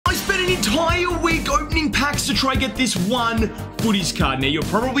entire week opening packs to try get this one footies card. Now, you're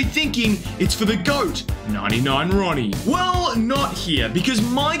probably thinking it's for the GOAT, 99 Ronnie. Well, not here, because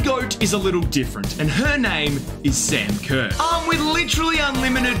my GOAT is a little different, and her name is Sam Kerr. With literally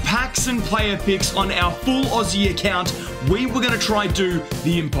unlimited packs and player picks on our full Aussie account, we were going to try do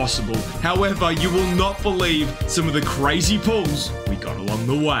the impossible. However, you will not believe some of the crazy pulls we got along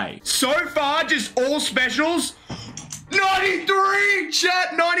the way. So far, just all specials. 93,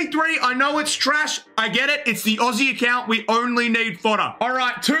 chat, 93. I know it's trash. I get it. It's the Aussie account. We only need fodder. All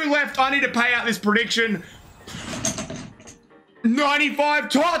right, 2 left. I need to pay out this prediction. 95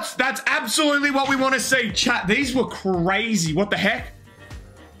 tots. That's absolutely what we want to see. Chat, these were crazy. What the heck?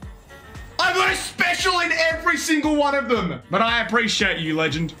 I got a special in every single one of them. But I appreciate you,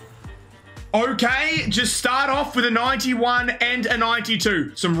 legend. Okay, just start off with a 91 and a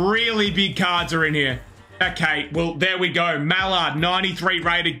 92. Some really big cards are in here. Okay, well, there we go. Mallard, 93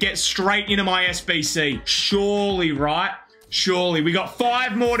 rated. Get straight into my SBC. Surely, right? Surely. We got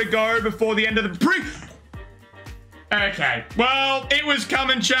 5 more to go before the end of the pre... Okay, well, it was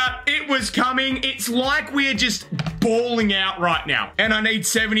coming, chat. It was coming. It's like we're just balling out right now. And I need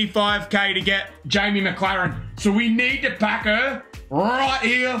 75k to get Jamie McLaren. So we need to pack her right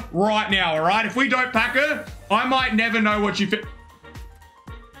here, right now, all right? If we don't pack her, I might never know what you fit.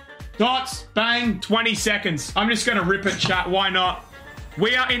 Dots, bang, 20 seconds. I'm just going to rip it, chat. Why not?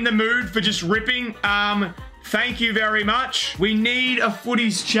 We are in the mood for just ripping. Thank you very much. We need a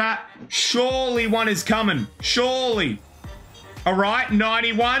footies, chat. Surely one is coming. Surely. All right,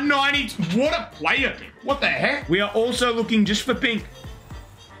 91, 90. What a player pick. What the heck? We are also looking just for pink.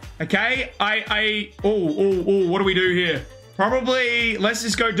 Okay, what do we do here? Probably, let's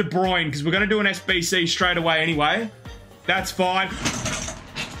just go De Bruyne, because we're going to do an SBC straight away anyway. That's fine.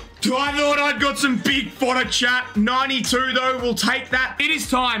 I thought I'd got some big fodder, chat. 92, though. We'll take that. It is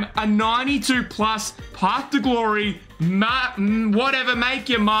time. A 92 plus. Path to glory. Whatever. Make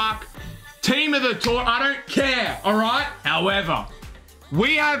your mark. Team of the tour. I don't care. All right? However,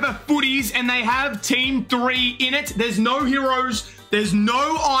 we have a footies, and they have Team 3 in it. There's no heroes. There's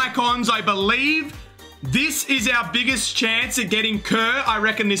no icons, I believe. This is our biggest chance at getting Kerr, I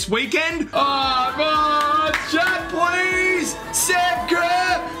reckon, this weekend. Oh, come on, chat, please. Sam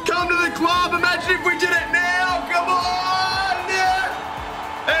Kerr, come to the club. Imagine if we did it now. Come on. Yeah.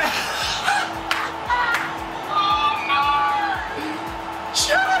 Oh, no.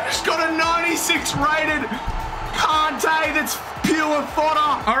 Chat, I just got a 96 rated Kante that's pure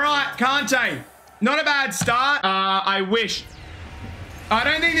fodder. All right, Kante. Not a bad start. I wish. I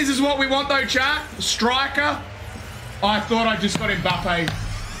don't think this is what we want, though, chat. Striker. I thought I just got Mbappe.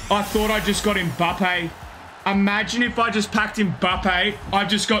 I thought I just got Mbappe. Imagine if I just packed Mbappe. I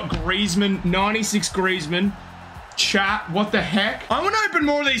just got Griezmann, 96 Griezmann. Chat, what the heck? I want to open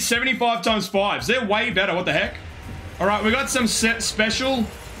more of these 75 times 5s. They're way better. What the heck? All right, we got some set special.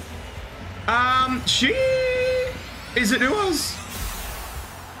 Is it who was?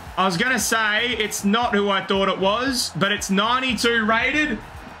 I was going to say it's not who I thought it was, but it's 92 rated.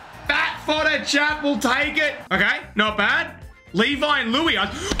 Fat fodder, chat, we'll take it. Okay, not bad. Levi and Louis.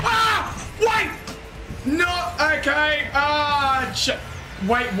 Wait. No, okay.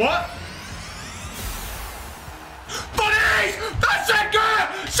 Wait, what? Footies! That's Sam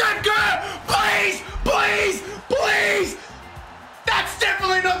Kerr! Sam Kerr! Please! Please! Please! That's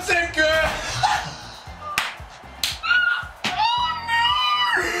definitely not Sam Kerr!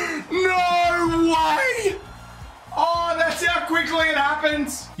 No way! Oh, that's how quickly it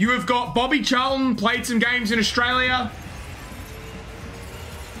happens. You have got Bobby Charlton, played some games in Australia.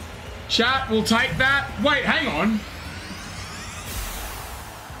 Chat, we'll take that. Wait, hang on.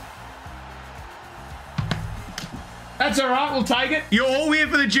 That's all right, we'll take it. You're all here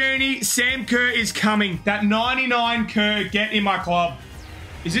for the journey. Sam Kerr is coming. That 99 Kerr, get in my club.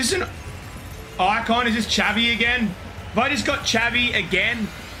 Is this an icon? Is this Xavi again? Have I just got Xavi again?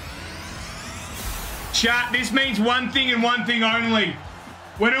 Chat, this means one thing and one thing only.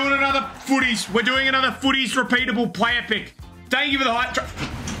 We're doing another footies. We're doing another footies repeatable player pick. Thank you for the hype.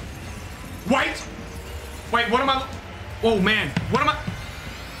 Wait. Wait, what am I... Oh, man. What am I...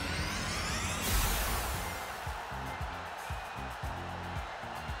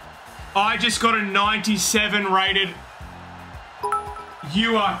 I just got a 97 rated.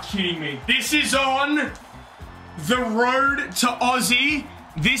 You are kidding me. This is on the road to Aussie.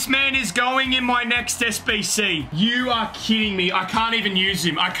 This man is going in my next SBC. You are kidding me. I can't even use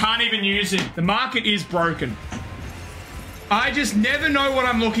him. I can't even use him. The market is broken. I just never know what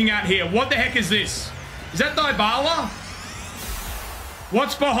I'm looking at here. What the heck is this? Is that Dybala?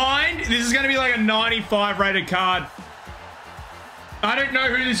 What's behind? This is going to be like a 95 rated card. I don't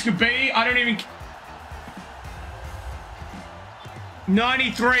know who this could be. I don't even...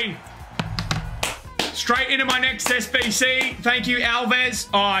 93. Straight into my next SBC. Thank you, Alves.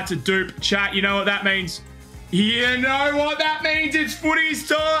 Oh, it's a dupe. Chat, you know what that means. You know what that means. It's footies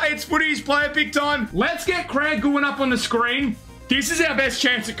time. It's footies player pick time. Let's get Craig going up on the screen. This is our best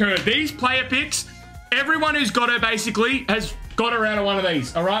chance at Kerr. These player picks, everyone who's got her basically has got her out of one of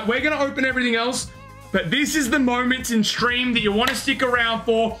these. All right, we're going to open everything else. But this is the moments in stream that you want to stick around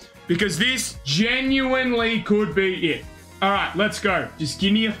for because this genuinely could be it. All right, let's go. Just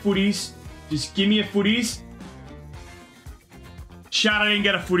give me a footies. Just give me a footies. Chat, I didn't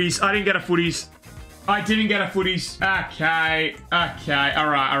get a footies. I didn't get a footies. I didn't get a footies. Okay. Okay. All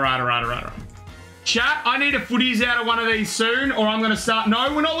right. Chat, I need a footies out of one of these soon or I'm going to start.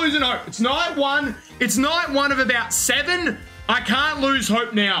 No, we're not losing hope. It's night one. It's night one of about 7. I can't lose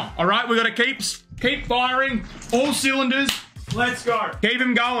hope now. All right, we got to keep firing all cylinders. Let's go. Keep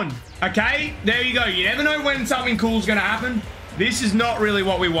them going. Okay, there you go. You never know when something cool is going to happen. This is not really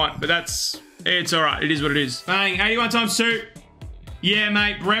what we want, but it's all right. It is what it is. Bang, 81 times 2. Yeah,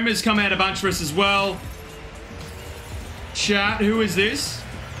 mate. Bremer's come out a bunch for us as well. Chat, who is this?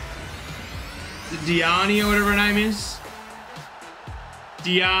 Diani or whatever her name is.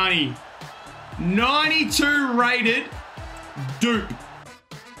 Diani. 92 rated dupe.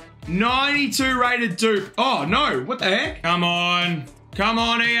 92 rated dupe. Oh, no. What the heck? Come on. Come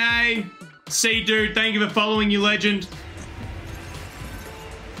on, EA. See, dude, thank you for following, you legend.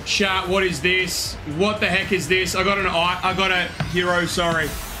 Chat, what is this? What the heck is this? I got a hero, sorry.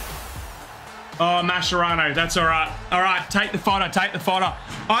 Oh, Mascherano. That's all right. All right, take the fodder. Take the fodder.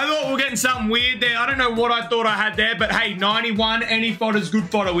 I thought we were getting something weird there. I don't know what I thought I had there, but hey, 91, any fodder's good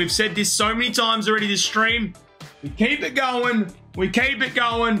fodder. We've said this so many times already this stream. We keep it going. We keep it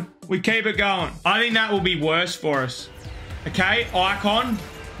going. We keep it going. I think that will be worse for us. Okay, icon.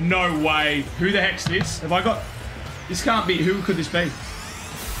 No way. Who the heck's this? Have I got... This can't be... Who could this be?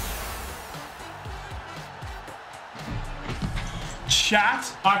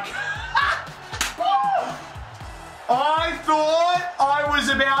 Chat. I thought I was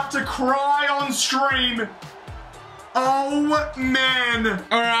about to cry on stream. Oh, man.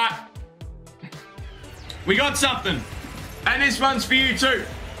 All right. We got something. And this one's for you, too.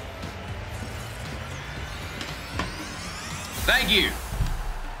 Thank you.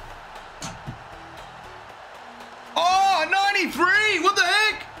 Oh, 93. What the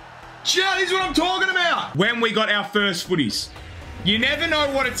heck? Chat, this is what I'm talking about. When we got our first footies. You never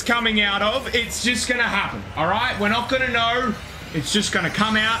know what it's coming out of. It's just going to happen, all right? We're not going to know. It's just going to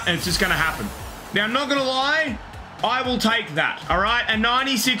come out, and it's just going to happen. Now, I'm not going to lie. I will take that, all right? A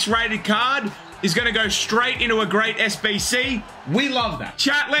 96 rated card is going to go straight into a great SBC. We love that.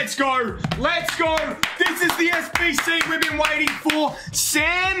 Chat, let's go. Let's go. This is the SBC we've been waiting for.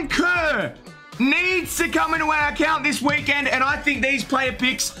 Sam Kerr needs to come into our account this weekend, and I think these player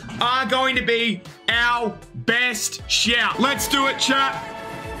picks are going to be our best shout. Let's do it, chat.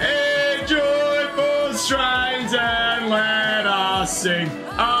 Enjoy for strains and let us sing.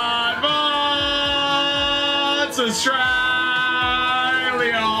 Advance Australia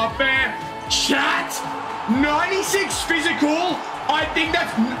fair. Chat, 96 physical. I think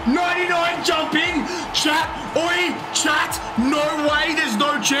that's 99 jumping. Chat, oi, chat. No way, there's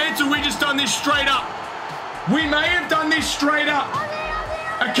no chance. Have we just done this straight up? We may have done this straight up.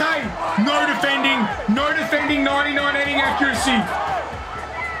 Okay, no defending. No defending, 99 ending accuracy.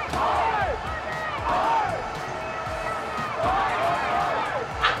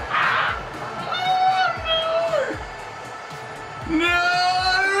 No!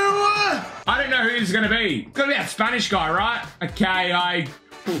 I don't know who this is going to be. It's going to be that Spanish guy, right? Okay,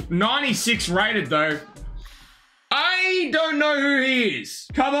 96 rated, though. I don't know who he is.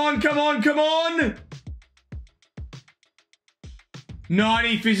 Come on, come on, come on.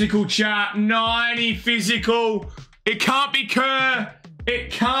 90 physical, chat. 90 physical. It can't be Kerr.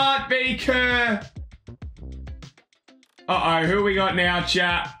 It can't be Kerr. Uh-oh, who we got now,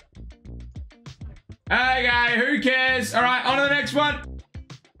 chat? Okay, who cares? All right, on to the next one.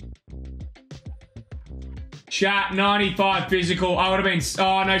 Chat, 95 physical. I would have been...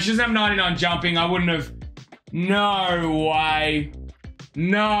 Oh, no, she doesn't have 99 jumping. I wouldn't have... No way.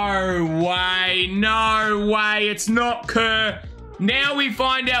 No way. No way. It's not Kerr. Now we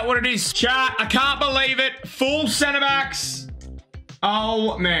find out what it is. Chat, I can't believe it. Full centre backs.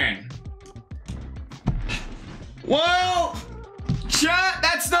 Oh, man. Well, chat,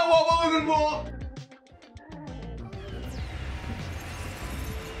 that's not what we're looking for.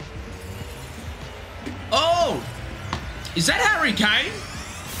 Oh, is that Harry Kane?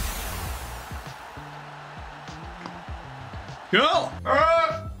 Cool.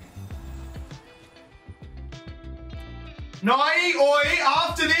 90, oi,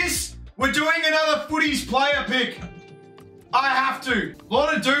 after this, we're doing another footies player pick. I have to. A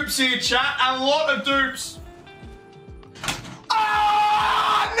lot of dupes here, chat. A lot of dupes.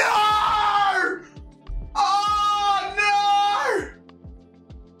 Oh, no! Oh, no!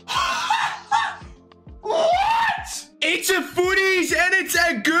 What? It's a footies and it's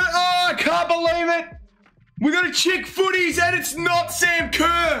a good... Oh, I can't believe it. We got a chick footies and it's not Sam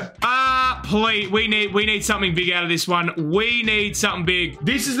Kerr. Please, we need something big out of this one. We need something big.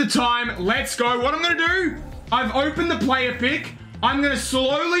 This is the time. Let's go. What I'm going to do, I've opened the player pick. I'm going to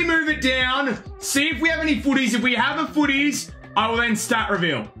slowly move it down, see if we have any footies. If we have a footies, I will then stat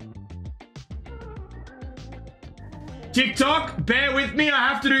reveal. TikTok, bear with me. I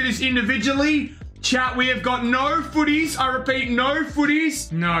have to do this individually. Chat, we have got no footies. I repeat, no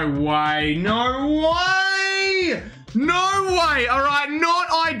footies. No way. No way. No way. All right, not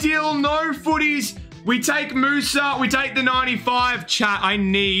ideal. No footies. We take Musa. We take the 95. Chat, I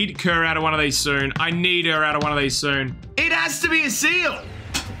need Kerr out of one of these soon. I need her out of one of these soon. It has to be a seal.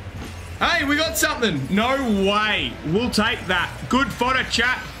 Hey, we got something. No way. We'll take that. Good fodder,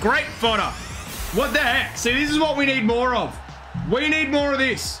 chat. Great fodder. What the heck? See, this is what we need more of. We need more of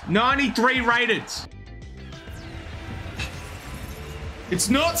this. 93 rated. It's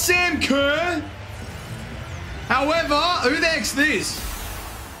not Sam Kerr. However, who the heck's this?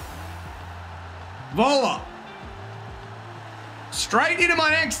 Vola. Straight into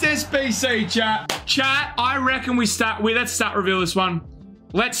my next SBC, chat. Chat, I reckon let's stat reveal this one.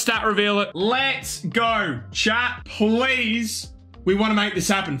 Let's stat reveal it. Let's go. Chat, please. We want to make this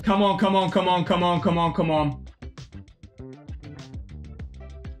happen. Come on, come on, come on, come on, come on, come on.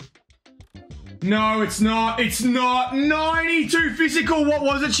 No, it's not. It's not. 92 physical. What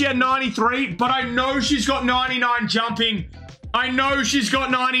was it? She had 93, but I know she's got 99 jumping. I know she's got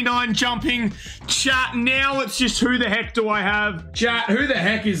 99 jumping. Chat, now it's just who the heck do I have? Chat, who the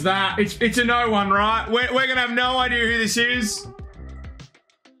heck is that? It's a no one, right? We're going to have no idea who this is.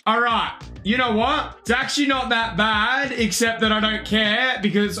 All right. You know what? It's actually not that bad, except that I don't care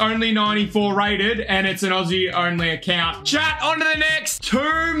because it's only 94 rated and it's an Aussie only account. Chat, on to the next.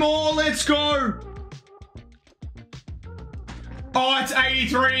 2 more. Let's go. Oh, it's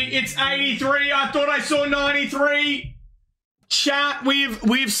 83. It's 83. I thought I saw 93. Chat,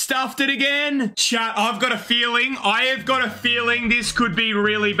 we've stuffed it again. Chat, I've got a feeling. I have got a feeling this could be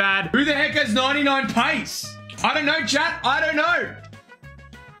really bad. Who the heck has 99 pace? I don't know, chat. I don't know.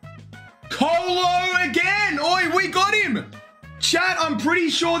 Colo again. Oi, we got him. Chat, I'm pretty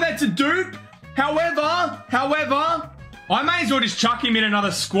sure that's a dupe. However, I may as well just chuck him in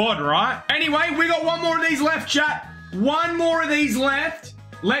another squad, right? Anyway, we got one more of these left, chat. One more of these left.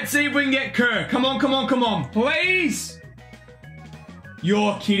 Let's see if we can get Kerr. Come on, come on, come on. Please.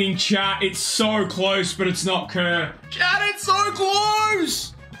 You're kidding, chat. It's so close, but it's not Kerr. Chat, it's so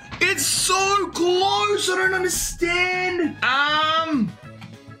close. It's so close. I don't understand.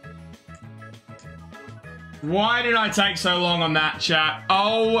 Why did I take so long on that, chat?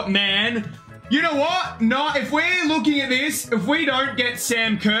 Oh, man. You know what? No, if we're looking at this, if we don't get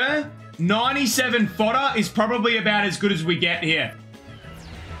Sam Kerr, 97 fodder is probably about as good as we get here.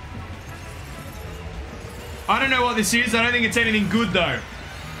 I don't know what this is. I don't think it's anything good, though.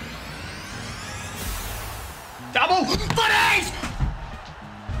 Double footies!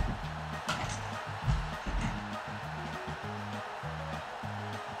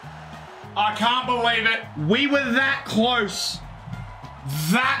 I can't believe it. We were that close.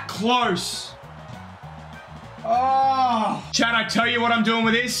 That close. Oh. Chat, I tell you what I'm doing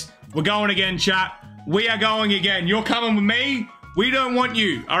with this. We're going again, chat. We are going again. You're coming with me. We don't want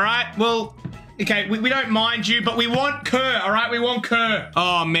you, all right? Well, okay, we don't mind you, but we want Kerr, all right? We want Kerr.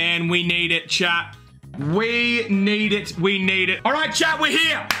 Oh, man, we need it, chat. We need it. We need it. All right, chat, we're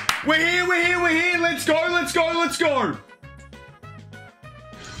here. We're here, we're here, we're here. Let's go, let's go, let's go.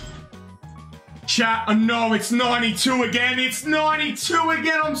 Chat, no, it's 92 again. It's 92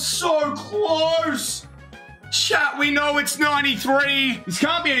 again. I'm so close. Chat, we know it's 93. This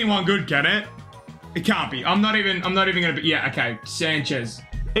can't be anyone good, can it? It can't be. I'm not even gonna be. Yeah, okay. Sanchez.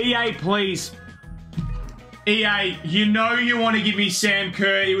 EA, please. EA, you know you want to give me Sam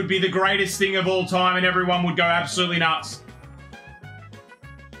Kerr. It would be the greatest thing of all time and everyone would go absolutely nuts.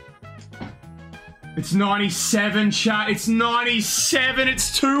 It's 97, chat. It's 97.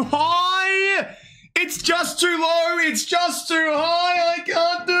 It's too high. It's just too low. It's just too high. I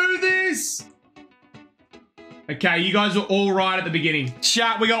can't do this. Okay, you guys were all right at the beginning.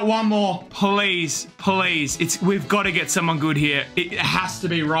 Chat, we got one more. Please, please. We've got to get someone good here. It has to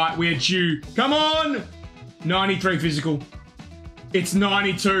be right. We're due. Come on. 93 physical. It's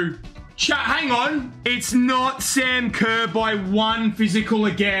 92. Chat, hang on. It's not Sam Kerr by 1 physical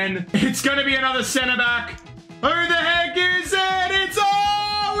again. It's going to be another centre back. Who the heck is it? It's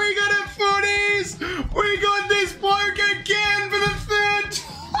all. We got it, footies. We got this bloke again for the third.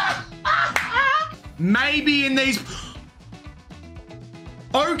 Maybe in these.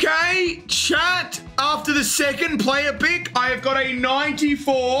 Okay, chat. After the second player pick, I have got a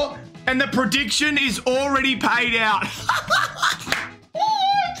 94, and the prediction is already paid out.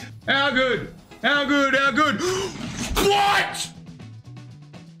 What? How good? How good? How good? What?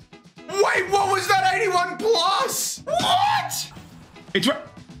 Wait, what was that 81 plus? What? It's right.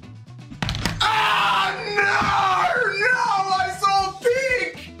 Ah, no! No! I saw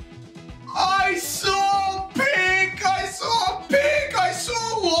pink! I saw pink! I saw pink! I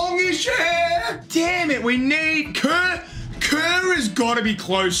saw longish hair! Damn it, we need Kerr. Kerr has got to be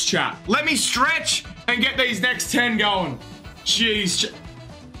close, chat. Let me stretch and get these next 10 going. Jeez.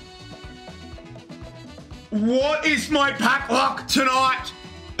 What is my pack luck tonight?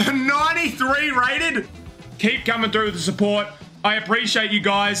 93 rated. Keep coming through with the support. I appreciate you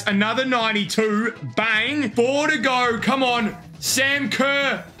guys. Another 92. Bang. 4 to go. Come on. Sam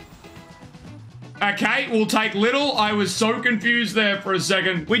Kerr. Okay, we'll take little. I was so confused there for a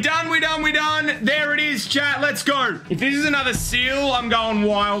second. We done. There it is, chat. Let's go. If this is another seal, I'm going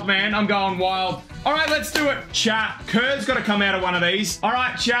wild, man. I'm going wild. All right, let's do it. Chat. Kerr's got to come out of one of these. All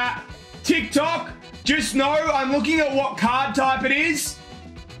right, chat. TikTok. Just know I'm looking at what card type it is.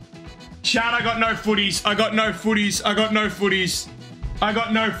 Chat, I got no footies. I got no footies. I got no footies. I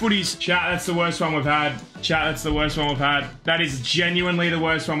got no footies. Chat, that's the worst one we've had. Chat, that's the worst one we've had. That is genuinely the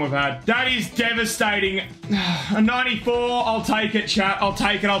worst one we've had. That is devastating. A 94. I'll take it, chat. I'll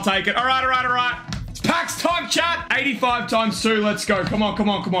take it. I'll take it. All right, all right, all right. It's packs time, chat. 85 times 2. Let's go. Come on, come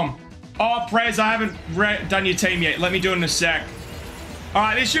on, come on. Oh, Prez, I haven't done your team yet. Let me do it in a sec. All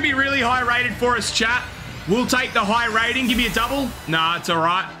right, this should be really high rated for us, chat. We'll take the high rating. Give me a double. Nah, it's all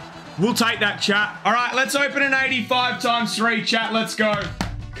right. We'll take that, chat. All right, let's open an 85 times 3, chat. Let's go.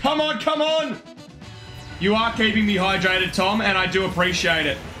 Come on, come on. You are keeping me hydrated, Tom, and I do appreciate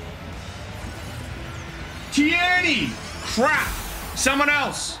it. Tierney. Crap. Someone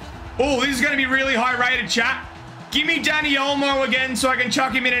else. Oh, this is going to be really high rated, chat. Give me Danny Olmo again so I can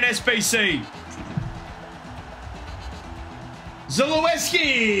chuck him in an SBC.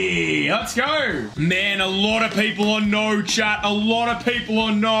 Zalewski, let's go. Man, a lot of people on no, chat. A lot of people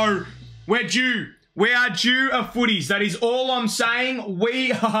on no. We're due. We are due a footies. That is all I'm saying.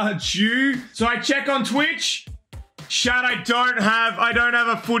 We are due. So I check on Twitch. Chat, I don't have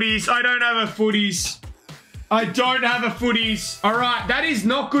a footies. I don't have a footies. I don't have a footies. All right, that is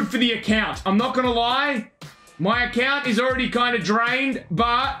not good for the account. I'm not going to lie. My account is already kind of drained,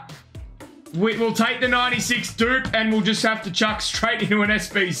 but we'll take the 96 dupe and we'll just have to chuck straight into an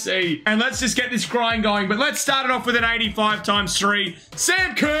SBC. And let's just get this grind going. But let's start it off with an 85 times 3.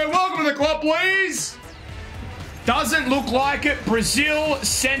 Sam Kerr, welcome to the club, please. Doesn't look like it. Brazil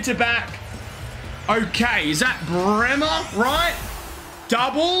centre back. Okay, is that Bremer, right?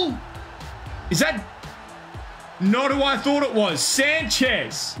 Double. Is that not who I thought it was?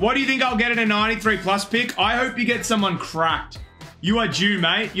 Sanchez. What do you think I'll get in a 93 plus pick? I hope you get someone cracked. You are due,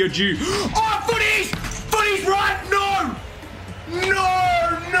 mate. You're due. Oh, footies! Footies, right? No!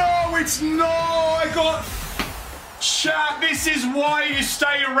 No, no, it's no. I got... Chat, this is why you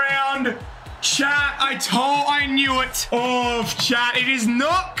stay around. Chat, I knew it. Oh, chat, it is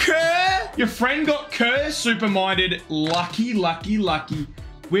not Kerr. Your friend got Kerr, super-minded. Lucky, lucky, lucky.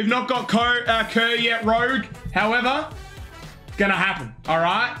 We've not got Kerr yet, Rogue. However, it's gonna happen, all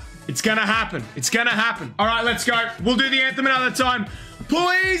right? It's gonna happen. It's gonna happen. All right, let's go. We'll do the anthem another time.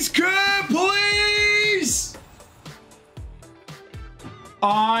 Please, Kerr, please.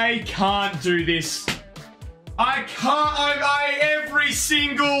 I can't do this. I can't. Every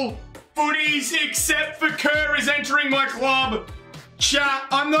single footies except for Kerr is entering my club. Chat,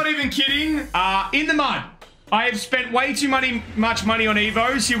 I'm not even kidding. In the mud. I have spent way too much money on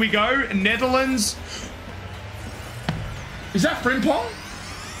Evos. Here we go. Netherlands. Is that Frimpong?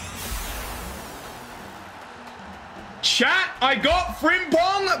 Chat, I got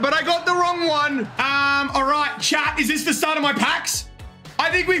Frimpong, but I got the wrong one. All right, chat, is this the start of my packs?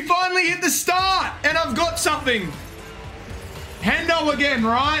 I think we finally hit the start, and I've got something. Hendo again,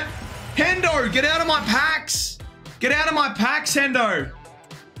 right? Hendo, get out of my packs. Get out of my packs, Hendo.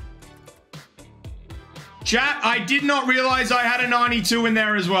 Chat, I did not realize I had a 92 in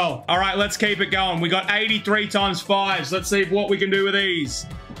there as well. All right, let's keep it going. We got 83 times 5s. Let's see what we can do with these.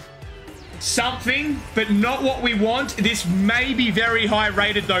 Something, but not what we want. This may be very high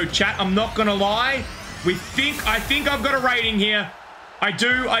rated though, chat. I'm not gonna lie. I think I've got a rating here. I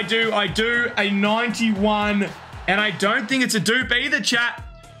do. A 91. And I don't think it's a dupe either, chat.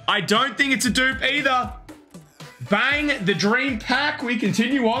 I don't think it's a dupe either. Bang, the dream pack. We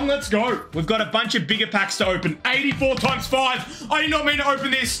continue on. Let's go. We've got a bunch of bigger packs to open. 84 times 5. I did not mean to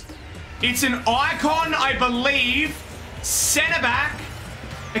open this. It's an icon, I believe. Centre back.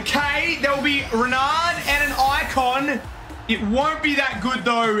 Okay, there will be Renard and an icon. It won't be that good,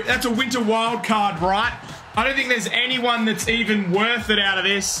 though. That's a winter wild card, right? I don't think there's anyone that's even worth it out of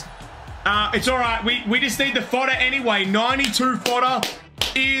this. It's all right. We just need the fodder anyway. 92 fodder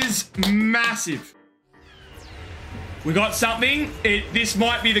is massive. We got something. This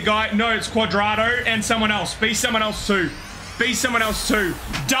might be the guy. No, it's Quadrado and someone else. Be someone else too. Be someone else too.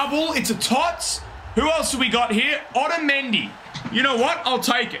 Double. It's a Tots. Who else have we got here? Otamendi. You know what? I'll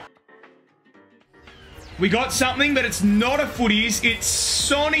take it. We got something, but it's not a footies. It's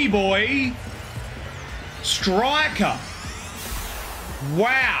Sonny Boy. Striker.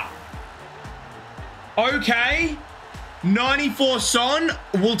 Wow. Okay. 94 Son.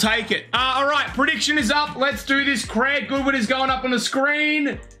 We'll take it. All right. Prediction is up. Let's do this. Craig Goodwin is going up on the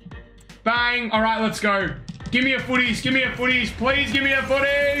screen. Bang. All right. Let's go. Give me a footies. Give me a footies. Please give me a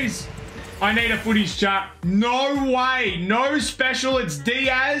footies. I need a footies, chat. No way. No special. It's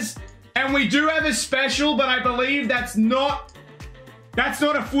Diaz. And we do have a special, but I believe that's not a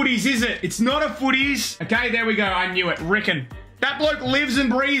footies, is it? It's not a footies. Okay, there we go. I knew it. Rickon. That bloke lives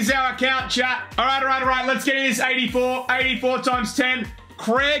and breathes our account, chat. All right. Let's get in this 84. 84 times 10.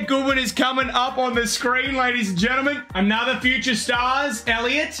 Craig Goodwin is coming up on the screen, ladies and gentlemen. Another future stars,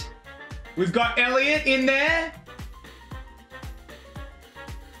 Elliot. We've got Elliot in there.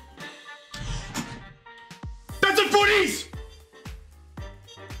 That's a footies!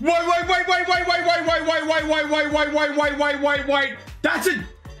 Wait.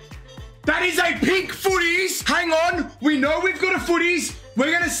 That is a pink footies. Hang on. We know we've got a footies.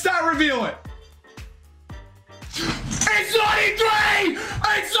 We're going to start reveal it. It's 93!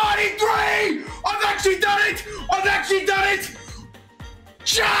 It's 93! I've actually done it!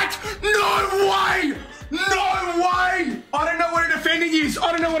 Chat! No way! I don't know what a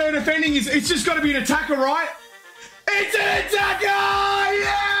defending is. It's just got to be an attacker, right? It's an attacker!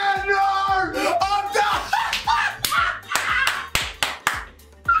 Yeah! No! I'm done!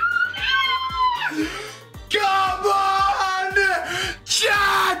 Come on!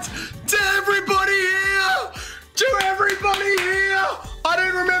 Chat! To everybody here! I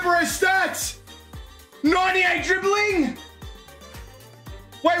don't remember her stats! 98 dribbling?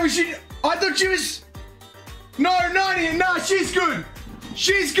 Wait, I thought she was... No, 90. No, she's good.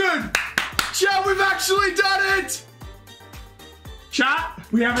 Chat, we've actually done it! Chat,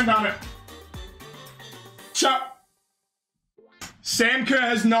 we haven't done it. Chat. Sam Kerr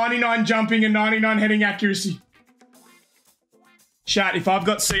has 99 jumping and 99 heading accuracy. Chat, if I've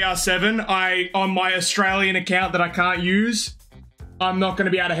got CR7 on my Australian account that I can't use, I'm not going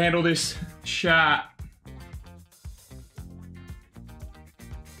to be able to handle this. Chat.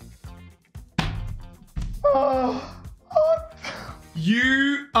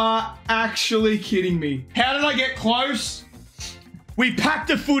 You are actually kidding me. How did I get close? We packed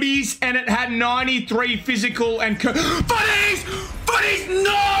the footies and it had 93 physical and... Footies!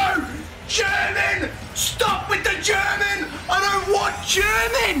 No! German! Stop with the German! I don't want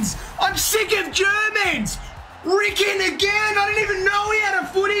Germans! I'm sick of Germans! Rickon again! I didn't even know he had a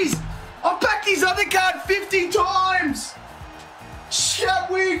footies! I've packed his other card 50 times! Shall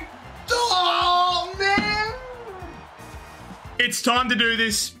we... Oh, man! It's time to do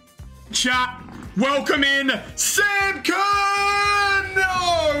this. Chat, welcome in Sam Kerr!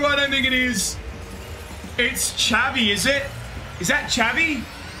 No, I don't think it is. It's Chavi, is it? Is that Chavi?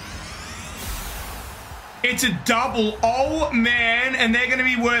 It's a double. Oh, man. And they're going to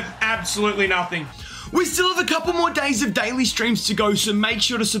be worth absolutely nothing. We still have a couple more days of daily streams to go, so make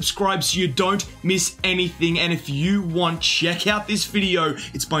sure to subscribe so you don't miss anything. And if you want, check out this video.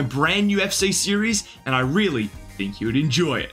 It's my brand new FC series, and I really think you would enjoy it.